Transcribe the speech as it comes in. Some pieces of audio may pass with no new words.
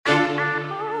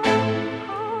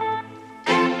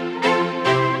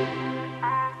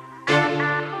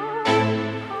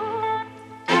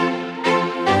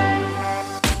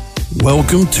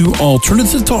Welcome to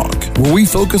Alternative Talk, where we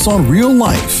focus on real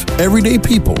life, everyday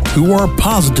people who are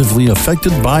positively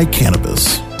affected by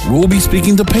cannabis. We'll be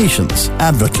speaking to patients,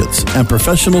 advocates, and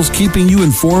professionals keeping you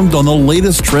informed on the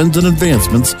latest trends and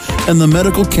advancements in the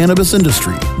medical cannabis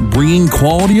industry, bringing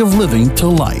quality of living to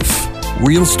life.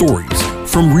 Real stories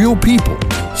from real people,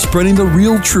 spreading the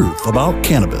real truth about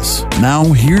cannabis. Now,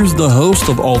 here's the host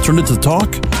of Alternative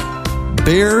Talk,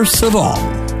 Bear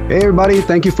Savong. Hey everybody,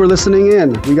 thank you for listening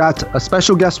in. We got a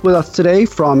special guest with us today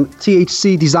from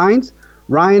THC Designs,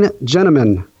 Ryan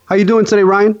Jenneman. How you doing today,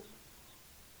 Ryan?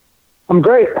 I'm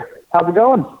great. How's it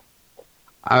going?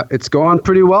 It's going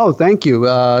pretty well, thank you.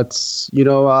 It's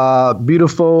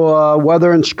beautiful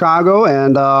weather in Chicago,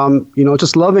 and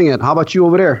just loving it. How about you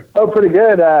over there? Oh, pretty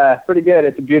good. Pretty good.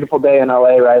 It's a beautiful day in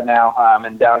LA right now.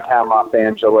 In downtown Los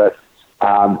Angeles.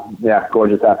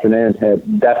 Gorgeous afternoon.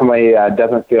 It definitely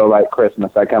doesn't feel like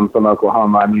Christmas. I come from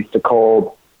Oklahoma. I'm used to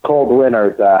cold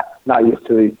winters, not used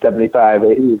to these 75,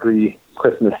 80-degree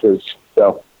Christmases.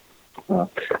 So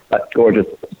that's gorgeous.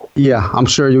 Yeah, I'm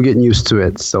sure you're getting used to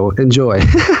it. So enjoy.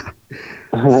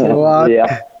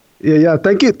 Yeah.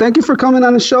 Thank you for coming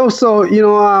on the show. So,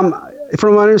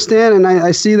 from what I understand, and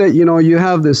I see that, you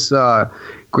have this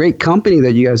great company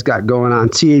that you guys got going on,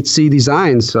 THC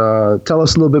Designs. Tell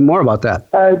us a little bit more about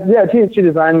that. THC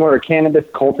Design, we're a cannabis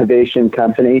cultivation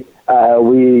company.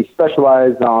 We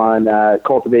specialize on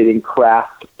cultivating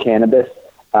craft cannabis.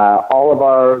 All of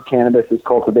our cannabis is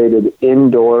cultivated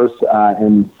indoors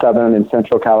in Southern and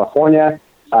Central California.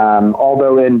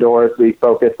 Although indoors, we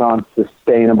focus on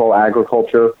sustainable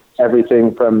agriculture,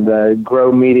 everything from the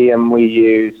grow medium we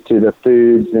use to the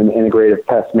foods and integrative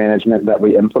pest management that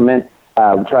we implement.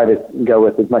 We try to go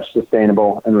with as much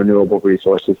sustainable and renewable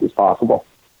resources as possible.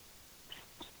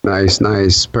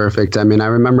 Nice. Perfect. I mean, I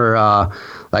remember about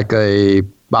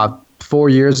 4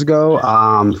 years ago,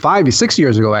 6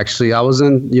 years ago, actually, I was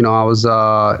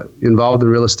involved in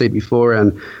real estate before,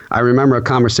 and I remember a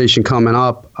conversation coming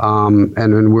up, and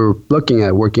when we were looking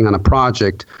at working on a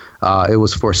project, it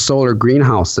was for solar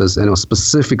greenhouses, and it was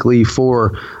specifically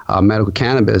for medical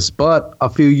cannabis. But a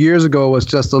few years ago, it was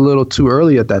just a little too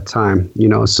early at that time,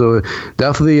 So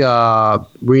definitely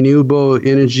renewable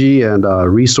energy and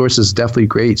resources definitely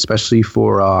great, especially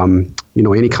for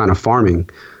any kind of farming.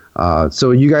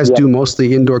 So you guys do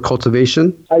mostly indoor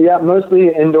cultivation? Yeah, mostly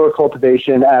indoor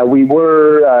cultivation. We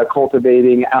were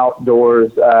cultivating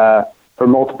outdoors for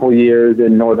multiple years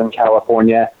in Northern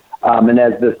California. And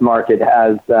as this market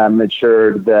has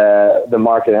matured, the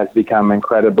market has become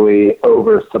incredibly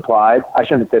oversupplied. I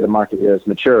shouldn't say the market here has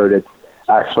matured. It's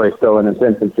actually still in its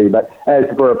infancy. But as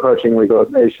we're approaching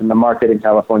legalization, the market in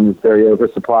California is very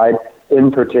oversupplied,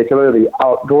 in particular the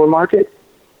outdoor market.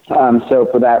 So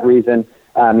for that reason,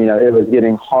 it was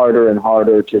getting harder and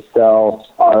harder to sell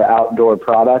our outdoor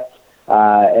products.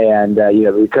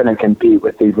 We couldn't compete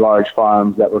with these large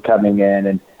farms that were coming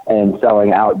in and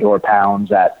selling outdoor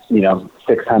pounds at,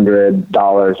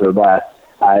 $600 or less.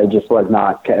 It just was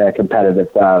not a competitive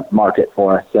market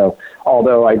for us. So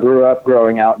although I grew up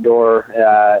growing outdoor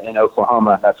in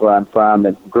Oklahoma, that's where I'm from,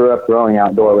 and grew up growing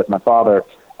outdoor with my father,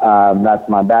 that's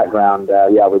my background.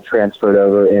 We transferred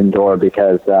over indoor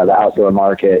because the outdoor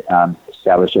market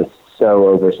was just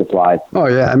so oversupplied. Oh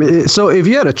yeah, I mean, so if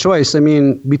you had a choice,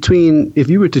 if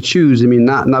you were to choose,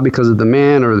 not because of the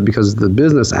man or because of the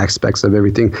business aspects of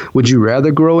everything, would you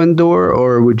rather grow indoor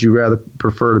or would you rather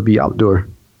prefer to be outdoor?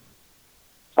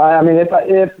 If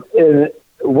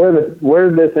where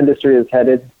this industry is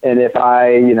headed, and if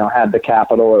I had the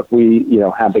capital, or if we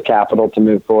have the capital to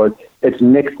move forward, it's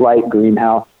mixed light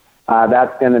greenhouse.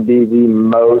 That's going to be the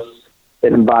most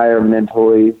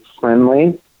environmentally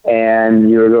friendly,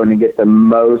 and you're going to get the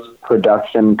most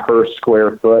production per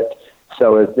square foot.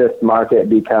 So as this market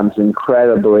becomes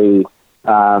incredibly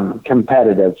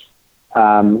competitive,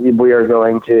 we are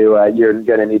going to you're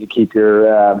going to need to keep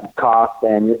your costs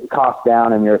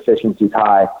down and your efficiencies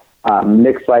high.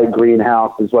 Mixed light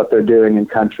greenhouse is what they're doing in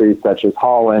countries such as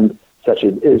Holland, such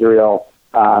as Israel.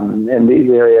 In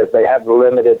these areas, they have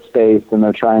limited space, and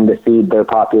they're trying to feed their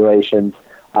populations.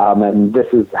 And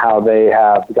this is how they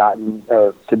have gotten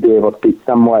to be able to be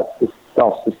somewhat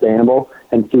self-sustainable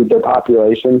and feed their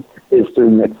population is through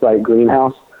mixed light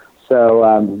greenhouse. So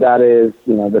that is,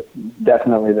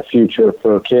 definitely the future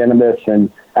for cannabis. And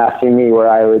asking me where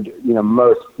I would,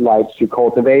 most like to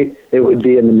cultivate, it would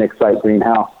be in the mixed light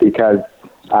greenhouse because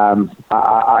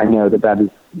I know that is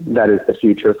the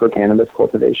future for cannabis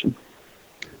cultivation.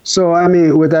 So,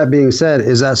 with that being said,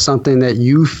 is that something that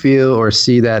you feel or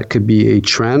see that could be a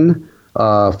trend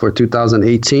for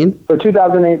 2018? For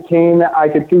 2018, I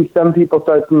could see some people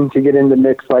starting to get into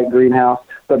mixed light greenhouse.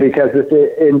 But because this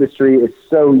industry is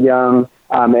so young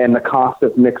and the cost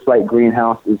of mixed light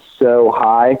greenhouse is so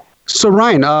high. So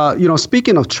Ryan,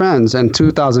 speaking of trends, and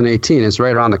 2018 is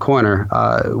right around the corner.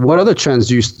 What other trends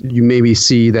do you maybe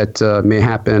see that may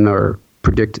happen or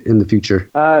predict in the future?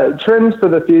 Trends for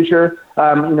the future.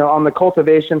 On the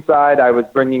cultivation side, I was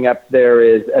bringing up there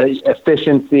is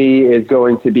efficiency is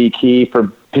going to be key for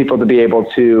people to be able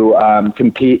to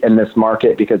compete in this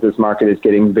market, because this market is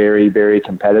getting very, very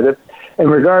competitive. In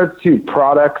regards to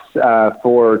products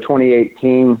for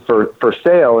 2018 for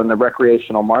sale in the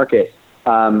recreational market,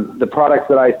 the products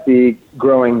that I see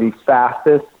growing the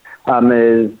fastest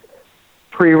is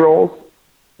pre-rolls,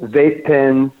 vape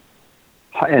pens,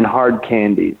 and hard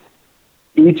candies.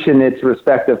 Each in its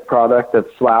respective product of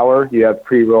flower, you have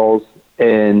pre-rolls,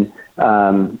 in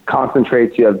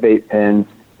concentrates, you have vape pens,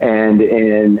 and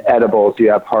in edibles, you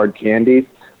have hard candies.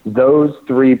 Those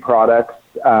three products,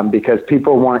 because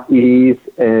people want ease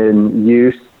in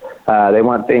use, they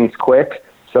want things quick.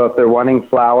 So if they're wanting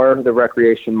flower, the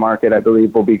recreation market, I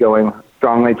believe, will be going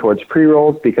strongly towards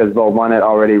pre-rolls, because they'll want it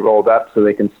already rolled up so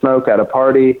they can smoke at a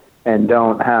party and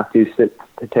don't have to sit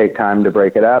to take time to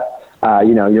break it up.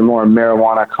 You're more a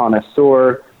marijuana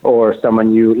connoisseur, or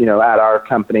someone at our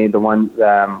company,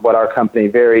 what our company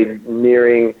very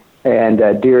nearing and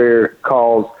dear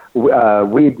calls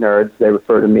weed nerds. They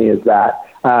refer to me as that.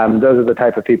 Those are the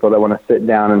type of people that want to sit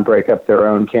down and break up their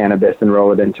own cannabis and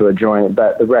roll it into a joint.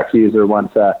 But the rec user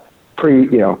wants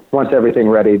wants everything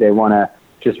ready. They want to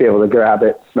just be able to grab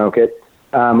it, smoke it.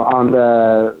 On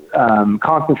the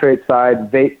concentrate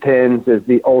side, vape pens is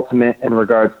the ultimate in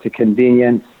regards to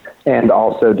convenience and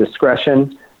also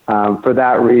discretion. For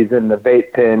that reason, the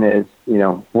vape pen is,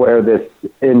 where this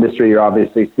industry, you're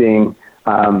obviously seeing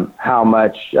how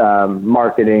much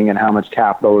marketing and how much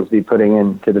capital is being putting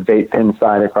into the vape pen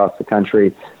side across the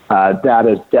country. That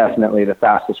is definitely the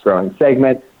fastest growing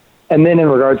segment. And then in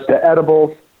regards to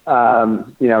edibles,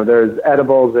 there's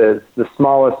edibles is the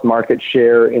smallest market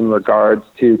share in regards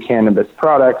to cannabis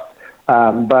products.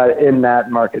 But in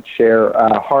that market share,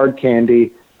 hard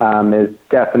candy is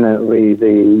definitely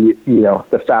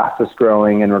the fastest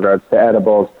growing in regards to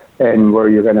edibles. And where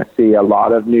you're going to see a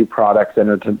lot of new products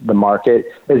enter the market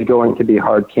is going to be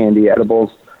hard candy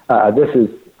edibles. This is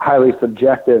highly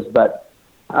subjective, but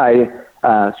I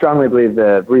strongly believe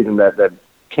the reason that the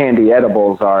candy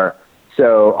edibles are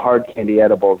so hard candy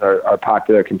edibles are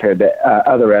popular compared to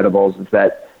other edibles is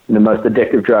that the most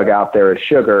addictive drug out there is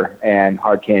sugar, and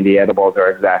hard candy edibles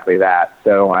are exactly that.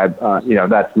 So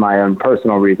that's my own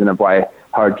personal reason of why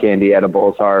hard candy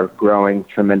edibles are growing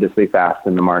tremendously fast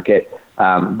in the market.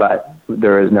 But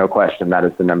there is no question that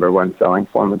is the number one selling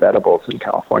form of edibles in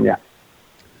California.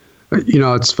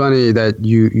 It's funny that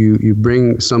you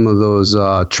bring some of those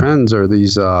trends or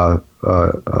these top,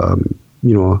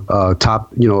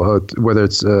 whether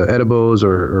it's edibles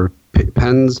or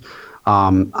pens.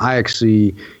 I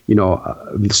actually,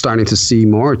 starting to see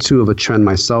more too of a trend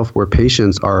myself where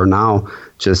patients are now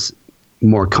just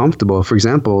more comfortable. For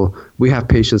example, we have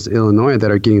patients in Illinois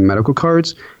that are getting medical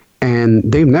cards, and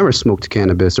they've never smoked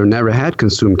cannabis or never had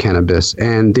consumed cannabis,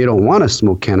 and they don't want to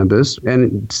smoke cannabis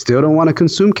and still don't want to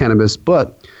consume cannabis.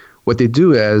 But what they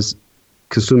do as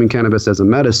consuming cannabis as a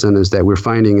medicine is that we're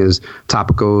finding is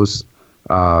topicals,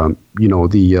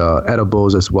 the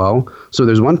edibles as well. So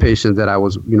there's one patient that I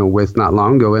was, with not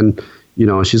long ago, and,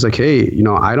 she's like, hey,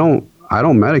 I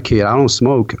don't medicate, I don't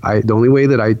smoke. The only way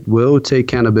that I will take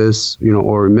cannabis,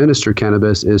 or administer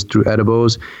cannabis is through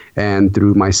edibles and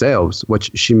through my sales, which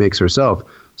she makes herself.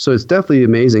 So it's definitely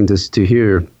amazing to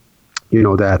hear,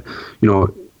 that,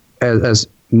 as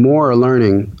more are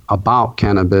learning about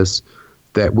cannabis,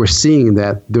 that we're seeing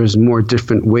that there's more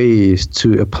different ways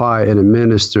to apply and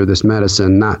administer this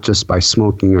medicine, not just by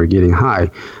smoking or getting high.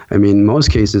 I mean, in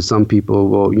most cases, some people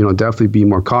will, definitely be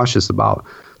more cautious about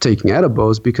taking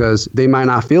edibles because they might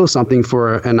not feel something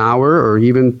for an hour or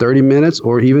even 30 minutes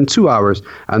or even 2 hours.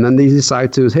 And then they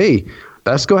decide to, hey,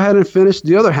 let's go ahead and finish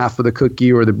the other half of the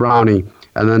cookie or the brownie.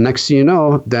 And then next thing you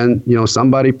know,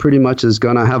 somebody pretty much is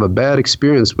going to have a bad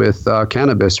experience with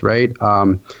cannabis, right?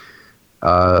 But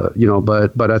at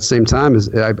the same time,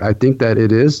 I think that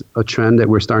it is a trend that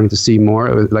we're starting to see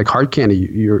more. Like hard candy,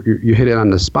 you hit it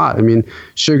on the spot. I mean,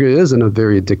 sugar is a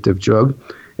very addictive drug,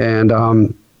 and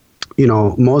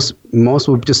most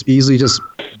will just easily just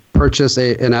purchase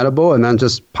an edible and then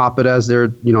just pop it as they're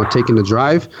taking the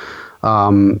drive.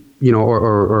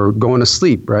 or going to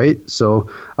sleep, right? So,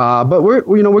 but we're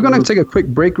going to take a quick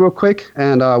break real quick.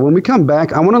 And when we come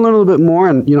back, I want to learn a little bit more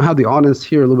and, have the audience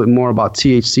hear a little bit more about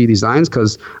THC Designs,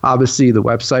 because obviously the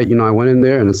website, I went in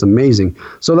there and it's amazing.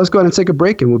 So let's go ahead and take a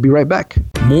break and we'll be right back.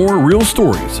 More real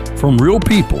stories from real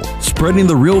people, spreading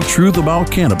the real truth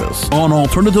about cannabis on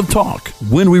Alternative Talk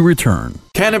when we return.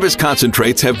 Cannabis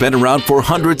concentrates have been around for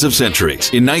hundreds of centuries.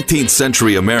 In 19th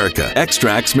century America,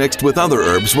 extracts mixed with other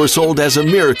herbs were sold as a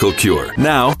miracle cure.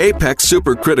 Now, Apex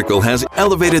Supercritical has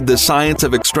elevated the science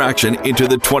of extraction into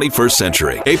the 21st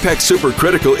century. Apex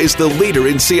Supercritical is the leader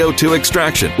in CO2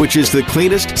 extraction, which is the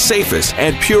cleanest, safest,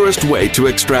 and purest way to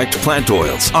extract plant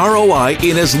oils. ROI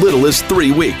in as little as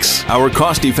 3 weeks. Our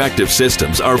cost-effective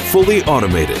systems are fully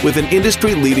automated with an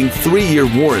industry-leading 3-year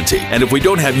warranty. And if we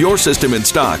don't have your system in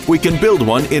stock, we can build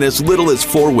one in as little as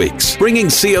 4 weeks, bringing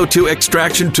CO2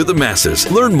 extraction to the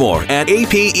masses. Learn more at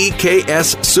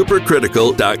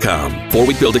apexsupercritical.com.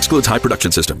 4-week build excludes high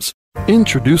production systems.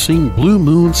 Introducing Blue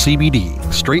Moon CBD,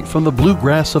 straight from the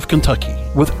bluegrass of Kentucky.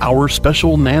 With our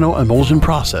special nano emulsion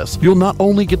process, you'll not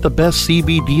only get the best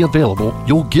CBD available,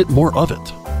 you'll get more of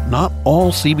it. Not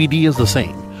all CBD is the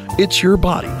same. It's your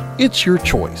body. It's your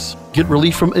choice. Get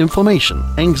relief from inflammation,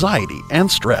 anxiety,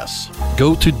 and stress.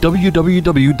 Go to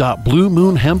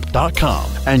www.bluemoonhemp.com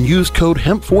and use code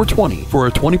HEMP420 for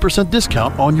a 20%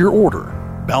 discount on your order.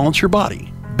 Balance your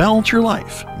body. Balance your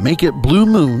life. Make it Blue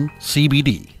Moon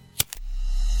CBD.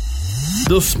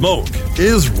 The smoke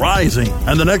is rising,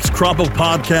 and the next crop of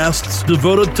podcasts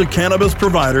devoted to cannabis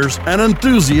providers and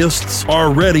enthusiasts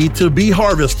are ready to be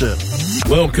harvested.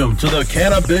 Welcome to the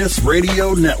Cannabis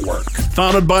Radio Network,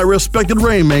 founded by respected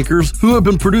rainmakers who have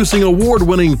been producing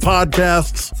award-winning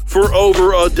podcasts for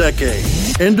over a decade.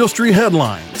 Industry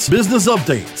headlines, business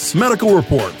updates, medical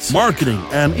reports, marketing,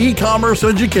 and e-commerce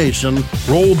education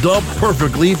rolled up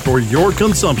perfectly for your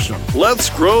consumption. Let's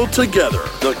grow together.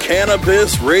 The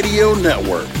Cannabis Radio Network.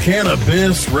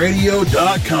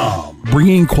 CannabisRadio.com.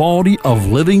 Bringing quality of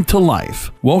living to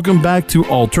life. Welcome back to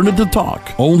Alternative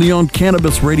Talk, only on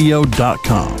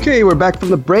CannabisRadio.com. Okay, we're back from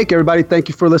the break. Everybody, thank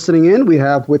you for listening in. We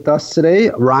have with us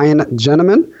today Ryan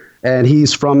Jenneman, and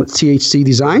he's from THC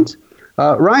Designs.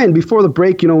 Ryan, before the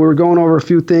break, we were going over a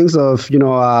few things of,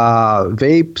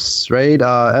 vapes, right,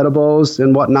 edibles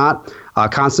and whatnot,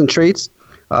 concentrates.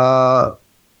 We were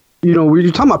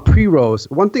talking about pre-rolls.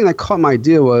 One thing that caught my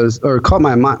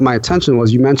attention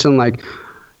was you mentioned like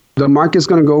the market's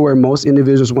going to go where most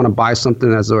individuals want to buy something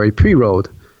that's already pre-rolled.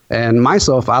 And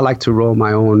myself, I like to roll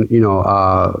my own,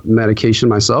 medication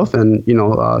myself and,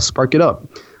 spark it up.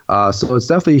 So it's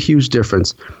definitely a huge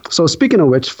difference. So speaking of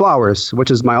which, flowers,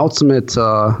 which is my ultimate,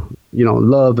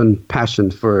 love and passion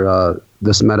for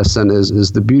this medicine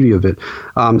is the beauty of it.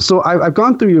 So I've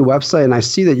gone through your website and I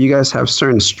see that you guys have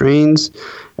certain strains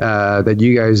that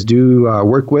you guys do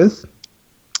work with.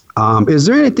 Is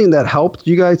there anything that helped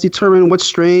you guys determine what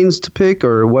strains to pick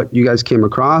or what you guys came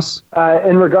across?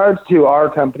 In regards to our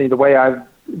company, the way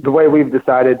we've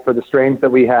decided for the strains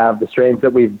that we have, the strains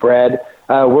that we've bred,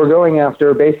 we're going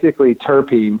after basically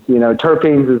terpenes.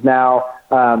 Terpenes is now,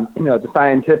 the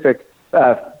scientific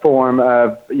form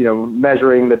of,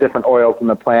 measuring the different oils in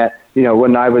the plant.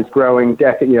 When I was growing,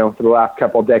 for the last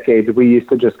couple of decades, we used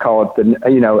to just call it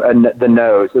the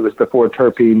nose. It was before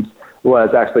terpenes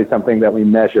was actually something that we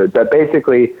measured. But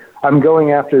basically, I'm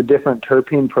going after different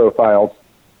terpene profiles,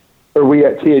 or we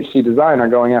at THC Design are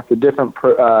going after different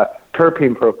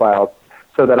terpene profiles,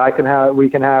 so that we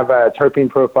can have a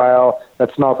terpene profile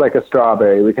that smells like a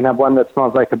strawberry. We can have one that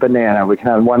smells like a banana. We can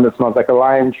have one that smells like a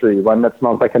lime tree, one that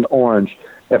smells like an orange.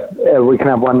 We can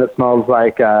have one that smells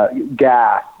like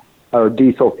gas or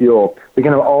diesel fuel. We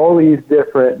can have all these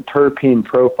different terpene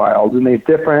profiles, and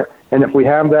and if we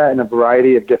have that in a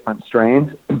variety of different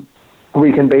strains,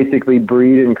 we can basically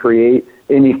breed and create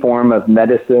any form of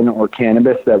medicine or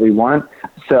cannabis that we want.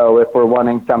 So if we're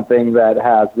wanting something that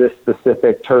has this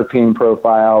specific terpene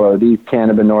profile or these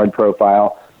cannabinoid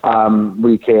profile,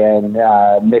 we can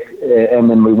mix, and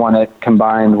then we want it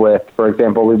combined with, for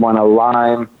example, we want a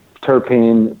lime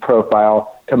terpene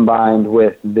profile combined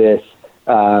with this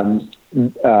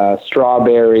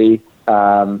strawberry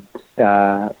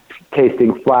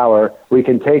tasting flower. We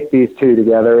can take these two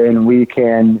together and we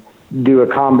can do a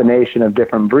combination of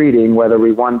different breeding, whether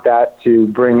we want that to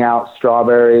bring out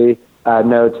strawberry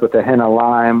notes with a hint of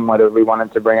lime, whether we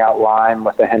wanted to bring out lime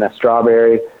with a hint of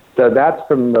strawberry. So that's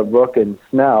from the look and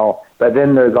smell. But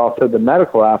then there's also the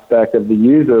medical aspect of the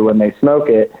user when they smoke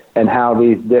it and how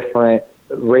these different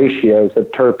ratios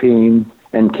of terpenes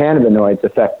and cannabinoids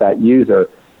affect that user.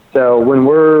 So when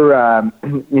we're,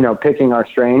 picking our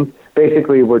strains,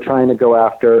 Basically, we're trying to go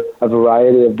after a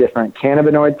variety of different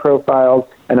cannabinoid profiles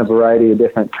and a variety of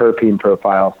different terpene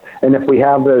profiles. And if we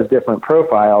have those different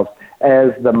profiles,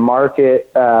 as the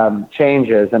market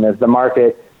changes and as the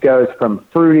market goes from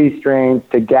fruity strains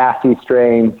to gassy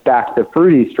strains back to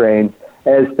fruity strains,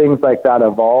 as things like that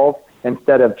evolve,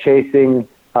 instead of chasing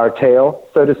our tail,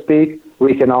 so to speak,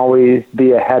 we can always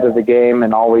be ahead of the game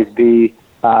and always be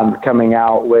coming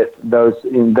out with those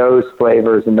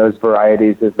flavors and those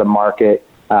varieties as the market,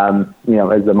 as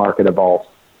the market evolves.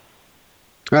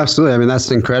 Absolutely. I mean, that's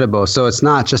incredible. So it's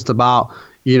not just about,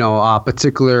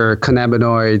 particular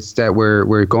cannabinoids that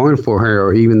we're going for here,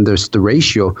 or even the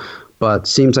ratio, but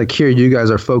seems like here you guys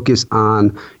are focused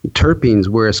on terpenes,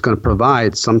 where it's going to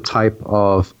provide some type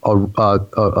of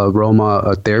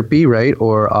aroma therapy, right?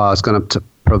 Or it's going to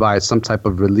provide some type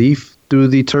of relief through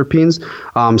the terpenes.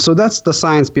 So that's the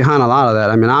science behind a lot of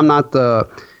that. I mean, I'm not the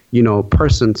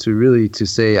person to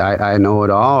say I know it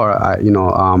all, or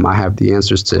I have the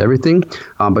answers to everything.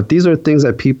 But these are things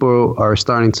that people are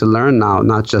starting to learn now,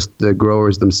 not just the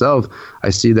growers themselves. I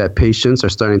see that patients are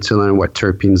starting to learn what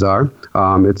terpenes are.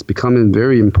 It's becoming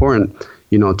very important,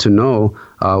 to know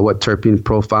what terpene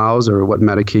profiles or what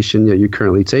medication that you're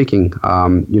currently taking.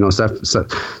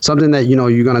 Something that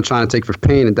you're going to try to take for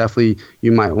pain, and definitely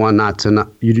you might want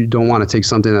you don't want to take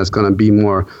something that's going to be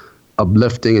more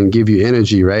uplifting and give you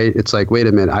energy, right? It's like, wait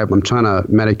a minute, I'm trying to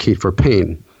medicate for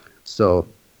pain. So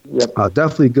yep.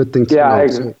 Definitely a good thing to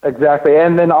know. Exactly.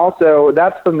 And then also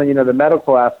that's from the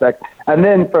medical aspect. And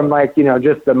then from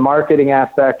just the marketing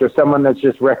aspect, or someone that's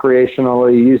just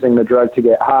recreationally using the drug to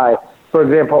get high. For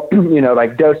example,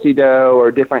 like Do-si-do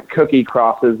or different cookie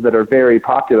crosses that are very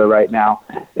popular right now.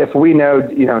 If we know,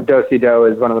 Do-si-do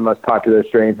is one of the most popular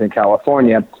strains in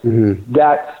California,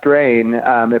 that strain,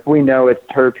 if we know its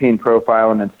terpene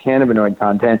profile and its cannabinoid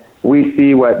content, we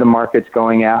see what the market's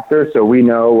going after. So we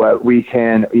know what we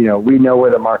can, we know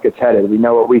where the market's headed. We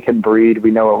know what we can breed.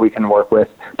 We know what we can work with.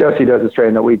 Do-si-do is a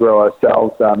strain that we grow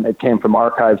ourselves. It came from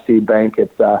Archive Seed Bank.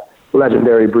 It's a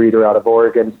legendary breeder out of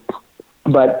Oregon.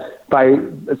 But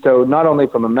so not only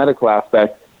from a medical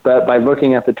aspect, but by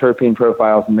looking at the terpene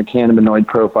profiles and the cannabinoid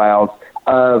profiles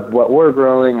of what we're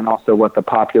growing, and also what the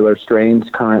popular strains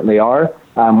currently are,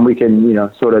 we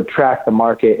can sort of track the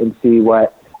market and see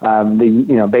what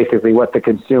basically what the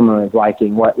consumer is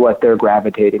liking, what they're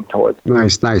gravitating towards.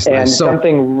 Nice. And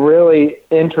something really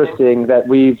interesting that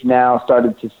we've now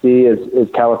started to see is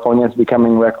California is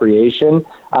becoming recreation,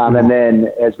 and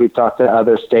then as we've talked to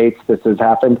other states, this has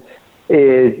happened.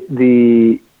 Is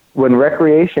when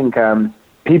recreation comes,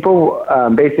 people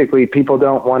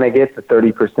don't want to get the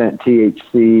 30%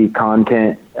 THC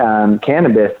content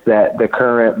cannabis that the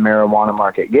current marijuana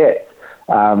market gets.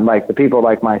 Like the people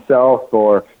like myself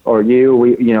or you,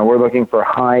 we're looking for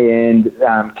high-end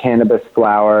cannabis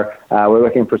flower. We're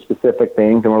looking for specific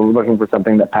things, and we're looking for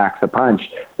something that packs a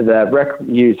punch. The rec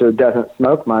user doesn't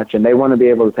smoke much, and they want to be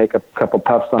able to take a couple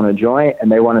puffs on a joint,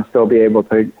 and they want to still be able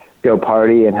to go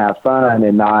party and have fun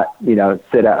and not,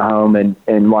 sit at home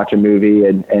and watch a movie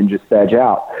and just veg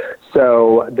out.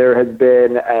 So there has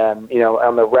been,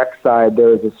 on the rec side,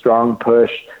 there is a strong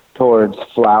push towards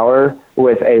flower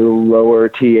with a lower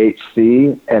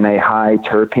THC and a high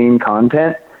terpene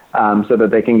content, so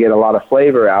that they can get a lot of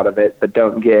flavor out of it, but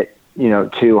don't get,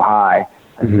 too high.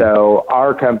 Mm-hmm. So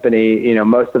our company,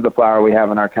 most of the flower we have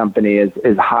in our company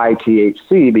is high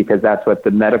THC, because that's what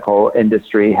the medical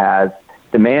industry has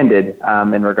demanded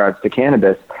in regards to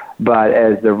cannabis. But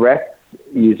as the rec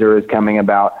user is coming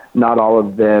about, not all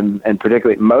of them, and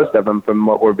particularly most of them, from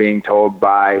what we're being told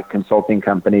by consulting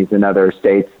companies in other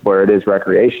states where it is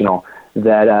recreational,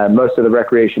 that most of the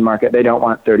recreation market, they don't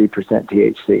want 30%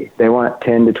 THC. They want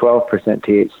 10 to 12%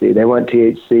 THC. They want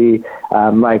THC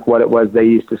like what it was they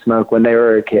used to smoke when they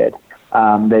were a kid.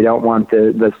 They don't want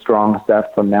the strong stuff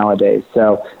from nowadays.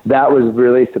 So that was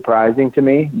really surprising to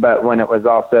me. But when it was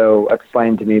also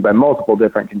explained to me by multiple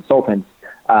different consultants,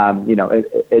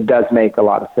 it does make a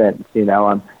lot of sense.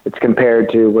 It's compared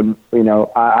to when,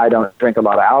 I don't drink a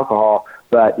lot of alcohol,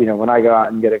 but, when I go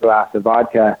out and get a glass of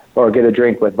vodka or get a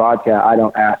drink with vodka, I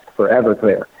don't ask for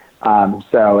Everclear.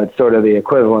 So it's sort of the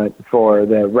equivalent for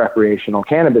the recreational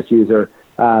cannabis user.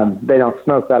 They don't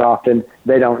smoke that often.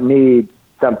 They don't need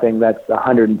something that's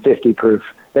 150 proof.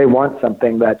 They want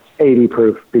something that's 80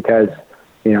 proof, because,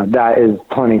 that is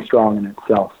plenty strong in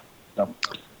itself. So.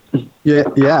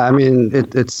 Yeah. I mean,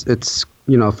 it's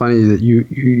funny that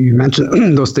you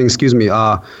mentioned those things. Excuse me.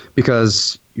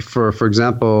 Because for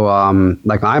example,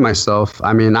 like I myself,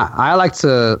 I mean, I like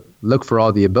to look for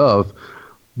all the above,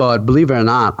 but believe it or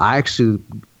not, I actually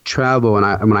travel and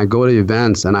when I go to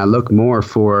events and I look more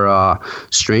for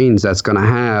strains that's going to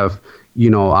have,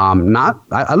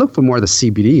 I look for more of the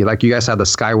CBD. Like you guys have the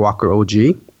Skywalker OG,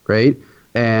 right?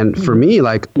 And for me,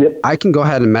 like, I can go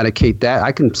ahead and medicate that.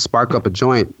 I can spark up a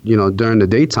joint, during the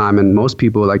daytime. And most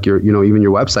people, like even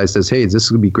your website says, hey,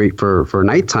 this would be great for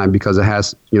nighttime because it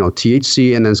has,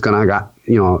 THC and then it's going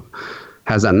to,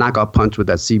 has that knockout punch with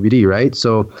that CBD, right?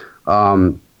 So,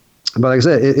 but like I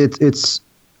said, it's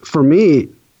for me,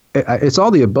 it's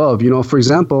all the above. For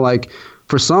example, like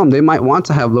for some, they might want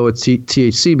to have lower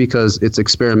THC because it's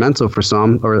experimental for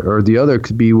some, or the other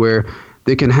could be where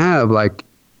they can have like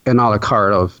an a la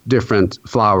carte of different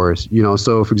flowers,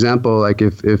 So for example, like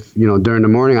if during the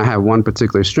morning I have one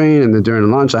particular strain, and then during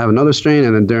the lunch I have another strain,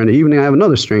 and then during the evening I have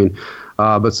another strain.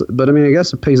 But I mean, I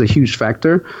guess it plays a huge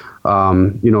factor,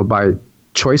 by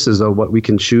choices of what we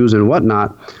can choose and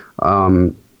whatnot.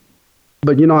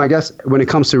 But I guess when it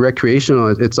comes to recreational,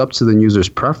 it's up to the user's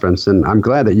preference, and I'm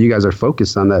glad that you guys are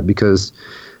focused on that because,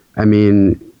 I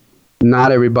mean,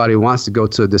 not everybody wants to go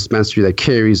to a dispensary that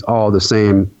carries all the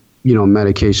same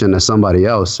medication as somebody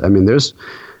else. I mean, there's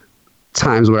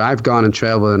times where I've gone and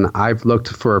traveled and I've looked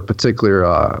for a particular,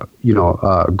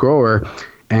 grower,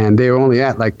 and they were only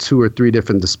at like 2 or 3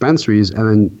 different dispensaries. And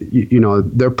then,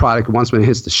 their product, once when it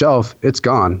hits the shelf, it's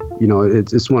gone.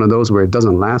 It's one of those where it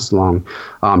doesn't last long.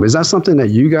 Is that something that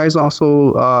you guys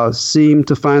also seem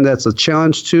to find that's a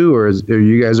challenge too, or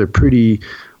you guys are pretty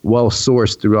well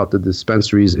sourced throughout the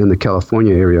dispensaries in the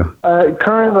California area?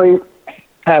 Currently,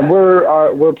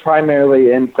 we're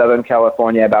primarily in Southern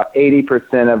California. About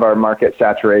 80% of our market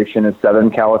saturation is Southern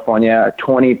California.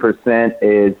 20%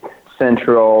 is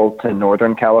Central to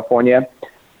Northern California.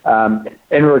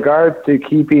 In regards to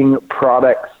keeping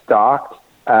products stocked,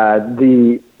 out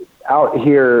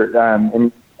here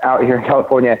in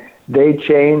California, they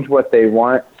change what they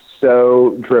want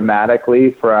so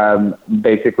dramatically from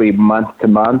basically month to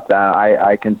month.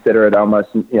 I consider it almost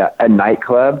a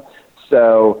nightclub.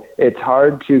 So it's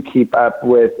hard to keep up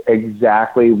with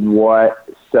exactly what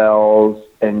sells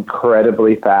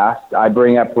incredibly fast. I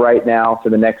bring up right now for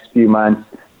the next few months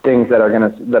things that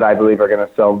I believe are gonna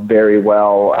sell very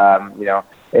well.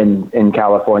 In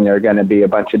California are going to be a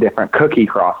bunch of different cookie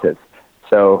crosses.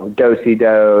 So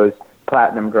Do-si-dos,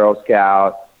 Platinum Girl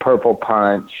Scout, Purple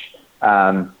Punch.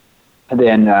 Then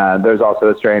there's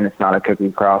also a strain that's not a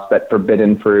cookie cross, but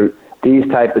Forbidden Fruit. These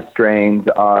type of strains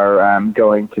are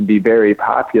going to be very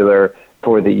popular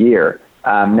for the year.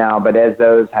 But as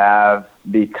those have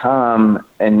become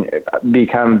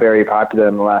very popular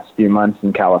in the last few months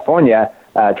in California,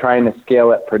 trying to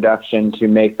scale up production to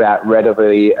make that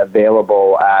readily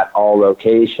available at all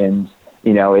locations,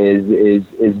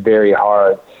 is very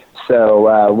hard.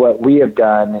 So what we have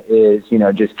done is,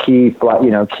 just key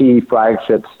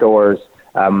flagship stores.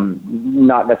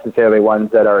 Not necessarily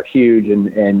ones that are huge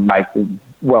and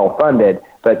well funded,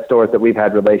 but stores that we've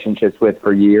had relationships with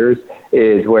for years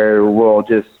is where we'll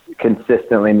just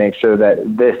consistently make sure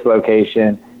that this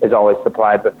location is always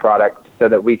supplied with product so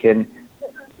that we can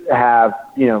have,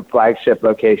 flagship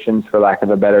locations, for lack of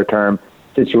a better term,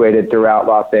 situated throughout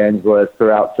Los Angeles,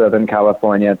 throughout Southern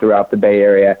California, throughout the Bay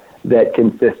Area that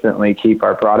consistently keep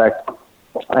our product.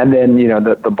 And then,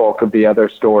 the bulk of the other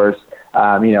stores,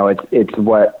 it's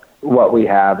what we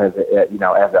have as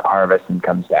it harvests and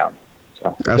comes down.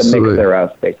 So it's a mix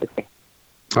thereof, basically.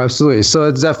 Absolutely. So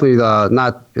it's definitely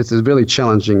it's really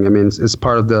challenging. I mean, it's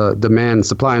part of the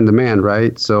supply and demand,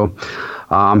 right? So,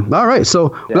 all right.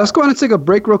 So let's go ahead and take a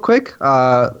break real quick.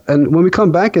 And when we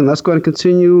come back, and let's go ahead and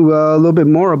continue a little bit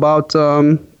more about,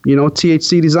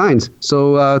 THC designs.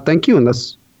 So thank you. And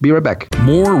let's be right back.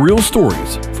 More real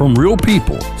stories from real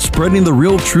people spreading the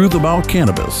real truth about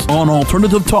cannabis on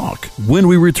Alternative Talk when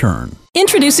we return.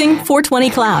 Introducing 420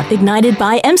 Cloud, ignited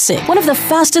by MSIG, one of the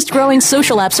fastest growing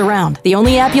social apps around. The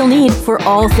only app you'll need for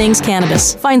all things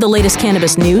cannabis. Find the latest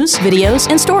cannabis news, videos,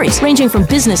 and stories, ranging from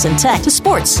business and tech to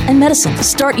sports and medicine.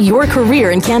 Start your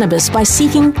career in cannabis by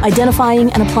seeking,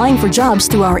 identifying, and applying for jobs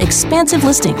through our expansive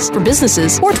listings. For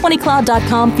businesses,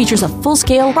 420cloud.com features a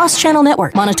full-scale cross-channel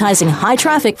network, monetizing high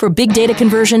traffic for big data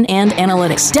conversion and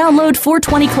analytics. Download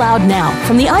 420 Cloud now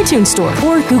from the iTunes Store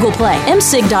or Google Play.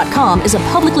 MSIG.com is a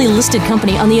publicly listed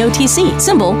company on the OTC,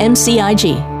 symbol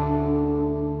MCIG.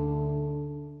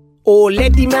 Oh,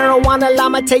 let the marijuana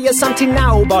llama tell you something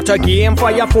now about a game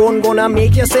for your phone gonna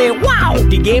make you say, wow!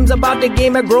 The game's about the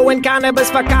game of growing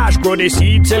cannabis for cash. Grow the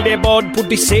seed, sell the bud, put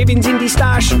the savings in the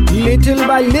stash. Little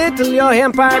by little, your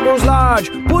empire grows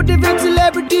large. Put the big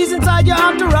celebrities inside your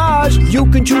entourage. You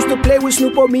can choose to play with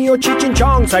Snoop or me or Cheech and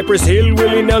Chong, Cypress Hill,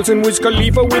 Willie Nelson, Wiz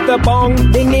Khalifa with a bong.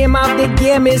 The name of the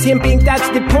game is Hemp Inc., that's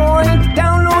the point.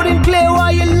 Download and play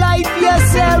while you light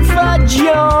yourself a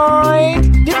joint.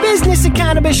 The business of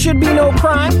cannabis should be no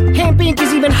crime. Hemp Inc.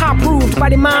 is even hot-proofed by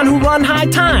the man who run High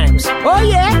Times. Oh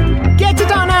yeah? Get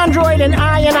it on Android and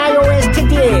iOS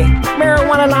today.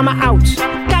 Marijuana llama out.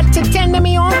 Got to tend to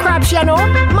me own crops, you know.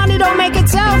 Money don't make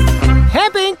itself.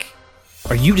 Hemp Inc.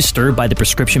 Are you disturbed by the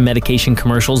prescription medication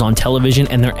commercials on television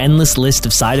and their endless list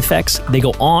of side effects? They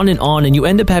go on, and you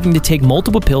end up having to take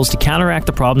multiple pills to counteract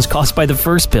the problems caused by the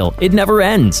first pill. It never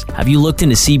ends. Have you looked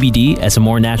into CBD as a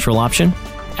more natural option?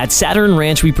 At Saturn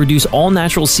Ranch, we produce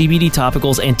all-natural CBD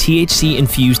topicals and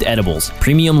THC-infused edibles.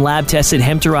 Premium lab-tested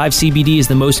hemp-derived CBD is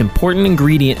the most important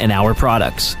ingredient in our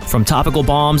products. From topical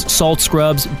balms, salt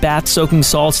scrubs, bath-soaking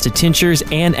salts to tinctures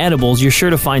and edibles, you're sure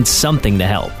to find something to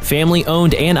help.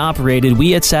 Family-owned and operated,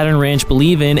 we at Saturn Ranch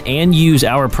believe in and use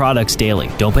our products daily.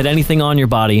 Don't put anything on your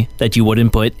body that you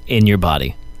wouldn't put in your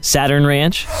body.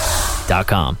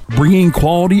 SaturnRanch.com. Bringing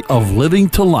quality of living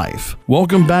to life.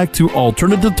 Welcome back to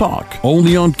Alternative Talk,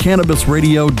 only on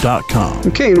CannabisRadio.com.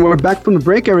 Okay, and we're back from the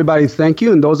break, everybody. Thank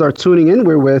you. And those are tuning in.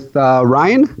 We're with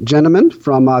Ryan Gentleman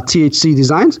from THC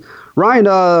Designs. Ryan,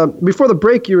 before the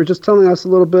break, you were just telling us a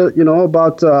little bit,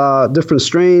 about different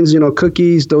strains,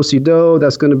 cookies, do-si-do.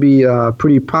 That's going to be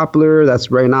pretty popular. That's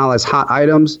right now as hot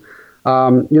items. I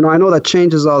know that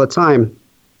changes all the time.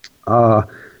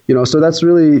 So that's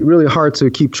really, really hard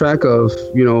to keep track of,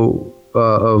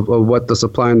 of what the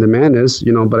supply and demand is,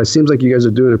 but it seems like you guys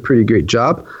are doing a pretty great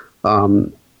job.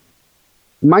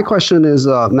 My question is,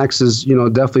 next is,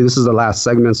 definitely this is the last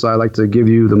segment, so I'd like to give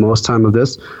you the most time of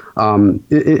this.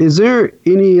 Is there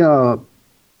any,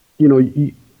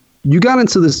 you got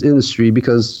into this industry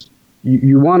because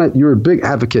you're a big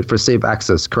advocate for safe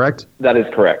access, correct? That is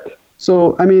correct.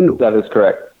 So, that is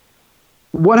correct.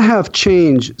 What have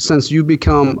changed since you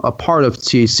become a part of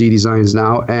THC Designs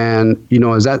now? And,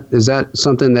 is that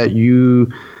something that you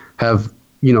have,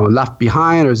 left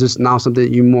behind, or is this now something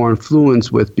that you're more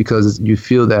influenced with because you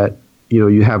feel that,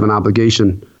 you have an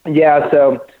obligation? Yeah.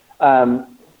 So,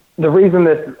 the reason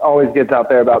this always gets out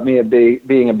there about me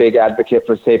being a big advocate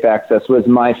for safe access was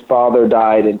my father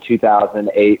died in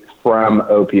 2008 from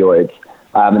opioids.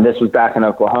 And this was back in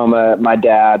Oklahoma. My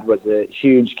dad was a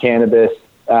huge cannabis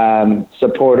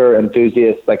supporter,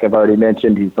 enthusiast, like I've already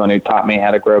mentioned. He's the one who taught me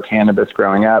how to grow cannabis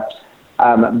growing up.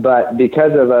 But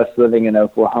because of us living in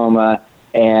Oklahoma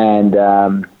and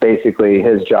basically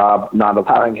his job not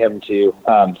allowing him to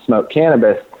smoke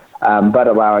cannabis, but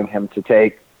allowing him to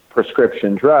take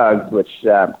prescription drugs, which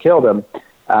killed him,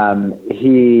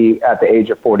 he, at the age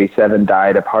of 47,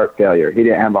 died of heart failure. He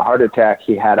didn't have a heart attack.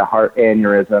 He had a heart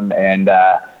aneurysm, and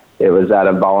it was at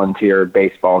a volunteer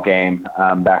baseball game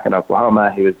back in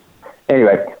Oklahoma.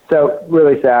 Anyway, so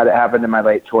really sad. It happened in my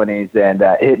late 20s, and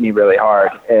it hit me really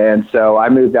hard. And so I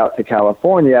moved out to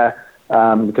California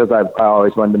because I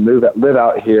always wanted to live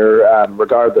out here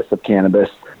regardless of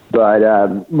cannabis. But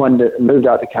moved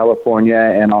out to California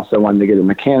and also wanted to get in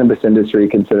the cannabis industry,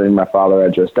 considering my father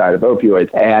had just died of opioids,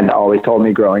 and always told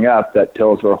me growing up that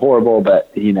pills were horrible,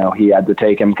 but he had to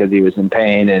take them because he was in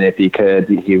pain, and if he could,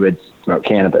 he would smoke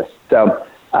cannabis. So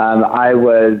I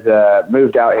was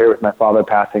moved out here with my father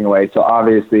passing away. So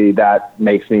obviously that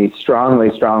makes me strongly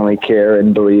care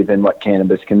and believe in what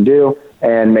cannabis can do,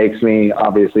 and makes me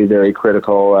obviously very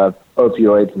critical of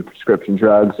opioids and prescription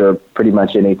drugs, or pretty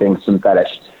much anything synthetic.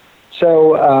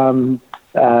 So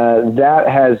that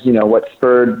has, what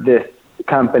spurred this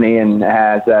company and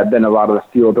has been a lot of the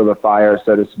fuel to the fire,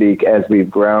 so to speak, as we've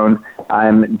grown.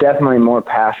 I'm definitely more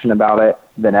passionate about it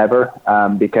than ever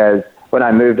because when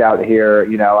I moved out here,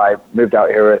 I moved out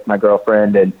here with my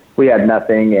girlfriend and we had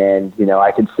nothing. And,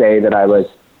 I could say that I was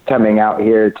coming out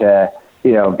here to,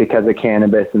 because of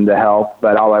cannabis and to help.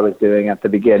 But all I was doing at the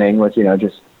beginning was,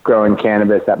 just growing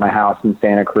cannabis at my house in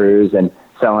Santa Cruz and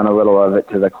selling a little of it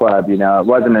to the club. It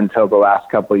wasn't until the last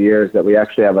couple of years that we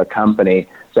actually have a company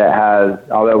that has,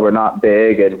 although we're not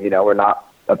big and, we're not,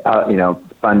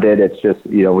 funded, it's just,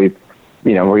 we've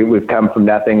come from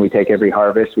nothing. We take every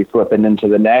harvest, we flip it into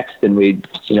the next, and we,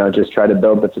 just try to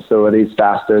build the facilities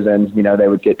faster than, they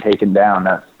would get taken down.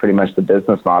 That's pretty much the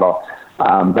business model.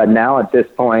 But now at this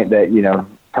point that,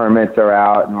 permits are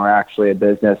out and we're actually a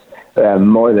business,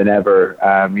 more than ever,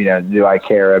 do I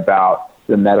care about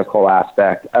the medical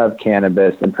aspect of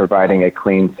cannabis and providing a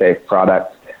clean, safe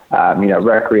product.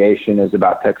 Recreation is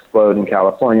about to explode in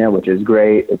California, which is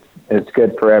great. It's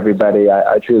good for everybody.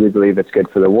 I truly believe it's good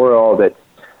for the world.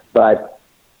 I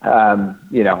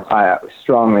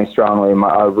strongly,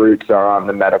 our roots are on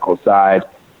the medical side.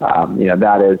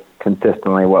 That is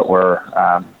consistently what we're,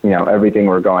 everything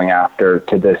we're going after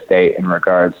to this date in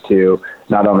regards to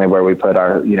not only where we put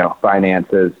our,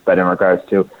 finances, but in regards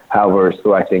to how we're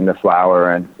selecting the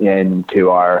flower and into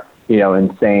our,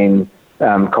 insane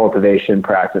cultivation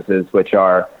practices, which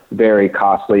are very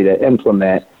costly to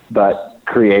implement, but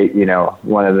create,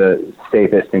 one of the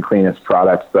safest and cleanest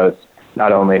products, both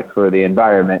not only for the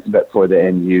environment, but for the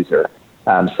end user.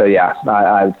 I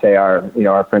would say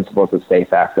our principles of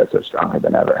safe access are stronger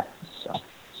than ever. So.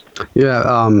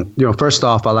 Yeah. First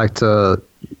off, I'd like to,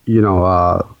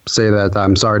 say that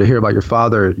I'm sorry to hear about your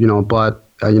father, but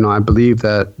I believe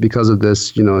that because of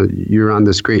this, you're on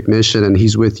this great mission and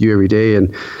he's with you every day.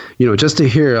 And, just to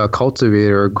hear a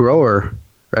cultivator, a grower,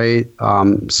 right?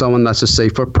 Someone, let's just say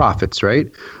for profits, right?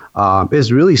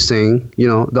 Is really saying,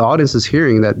 the audience is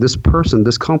hearing that this person,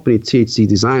 this company, THC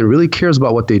Design, really cares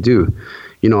about what they do.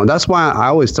 That's why I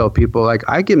always tell people, like,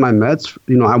 I get my meds,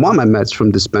 I want my meds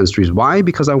from dispensaries. Why?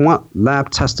 Because I want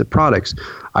lab-tested products.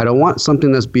 I don't want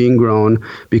something that's being grown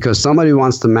because somebody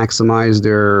wants to maximize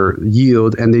their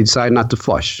yield and they decide not to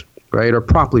flush, right, or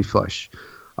properly flush.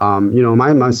 I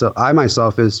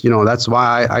myself is, that's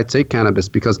why I take cannabis,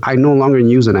 because I no longer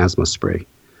use an asthma spray.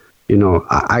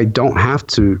 I don't have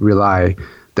to rely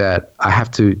that I have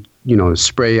to,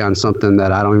 spray on something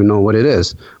that I don't even know what it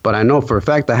is. But I know for a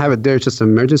fact I have it there. It's just an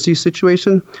emergency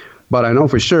situation. But I know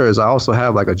for sure is I also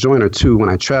have like a joint or two when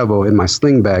I travel in my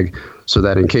sling bag so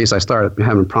that in case I start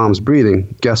having problems breathing,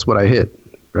 guess what I hit,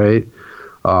 right?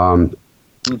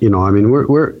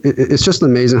 It's just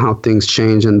amazing how things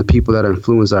change and the people that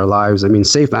influence our lives. I mean,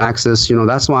 safe access,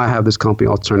 that's why I have this company,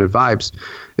 Alternative Vibes,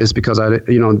 is because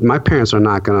my parents are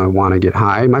not going to want to get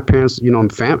high. My parents,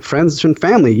 friends and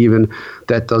family even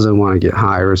that doesn't want to get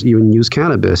high or even use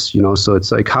cannabis, so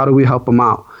it's like, how do we help them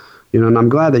out? And I'm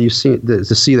glad that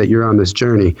to see that you're on this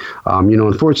journey.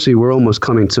 Unfortunately, we're almost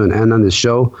coming to an end on this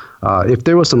show. If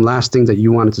there was some last things that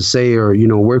you wanted to say, or,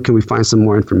 where can we find some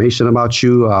more information about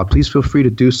you, please feel free to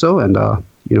do so. And,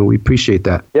 we appreciate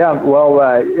that. Yeah.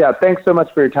 Well, thanks so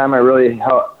much for your time. I really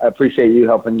appreciate you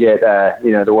helping get,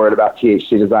 the word about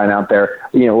THC Design out there.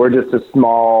 We're just a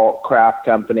small craft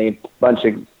company, bunch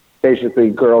of basically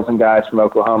girls and guys from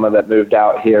Oklahoma that moved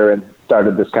out here and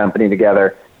started this company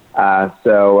together.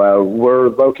 So we're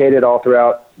located all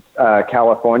throughout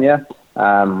California.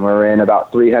 We're in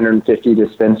about 350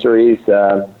 dispensaries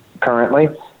currently.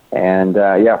 And,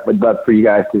 we'd love for you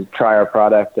guys to try our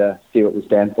product, see what we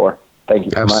stand for. Thank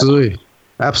you so much.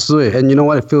 Absolutely. And you know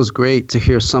what? It feels great to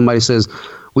hear somebody says,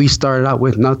 we started out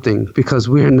with nothing, because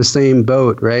we're in the same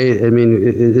boat, right? I mean,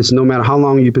 it's no matter how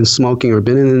long you've been smoking or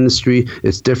been in the industry,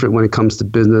 it's different when it comes to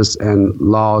business and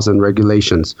laws and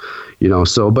regulations,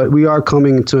 but we are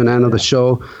coming to an end of the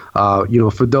show.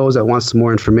 For those that want some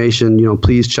more information,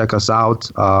 please check us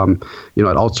out, at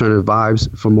Alternative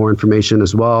Vibes for more information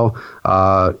as well.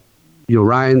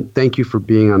 Ryan, thank you for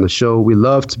being on the show. We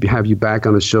love to have you back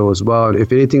on the show as well. And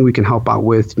if anything we can help out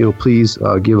with, please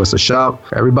give us a shout.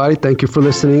 Everybody, thank you for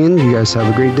listening in. You guys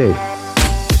have a great day.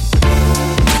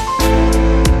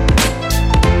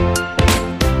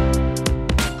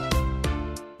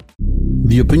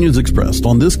 The opinions expressed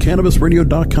on this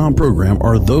CannabisRadio.com program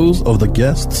are those of the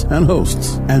guests and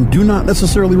hosts and do not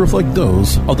necessarily reflect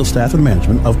those of the staff and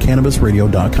management of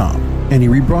CannabisRadio.com. Any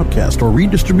rebroadcast or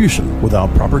redistribution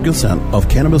without proper consent of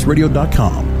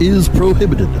CannabisRadio.com is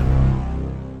prohibited.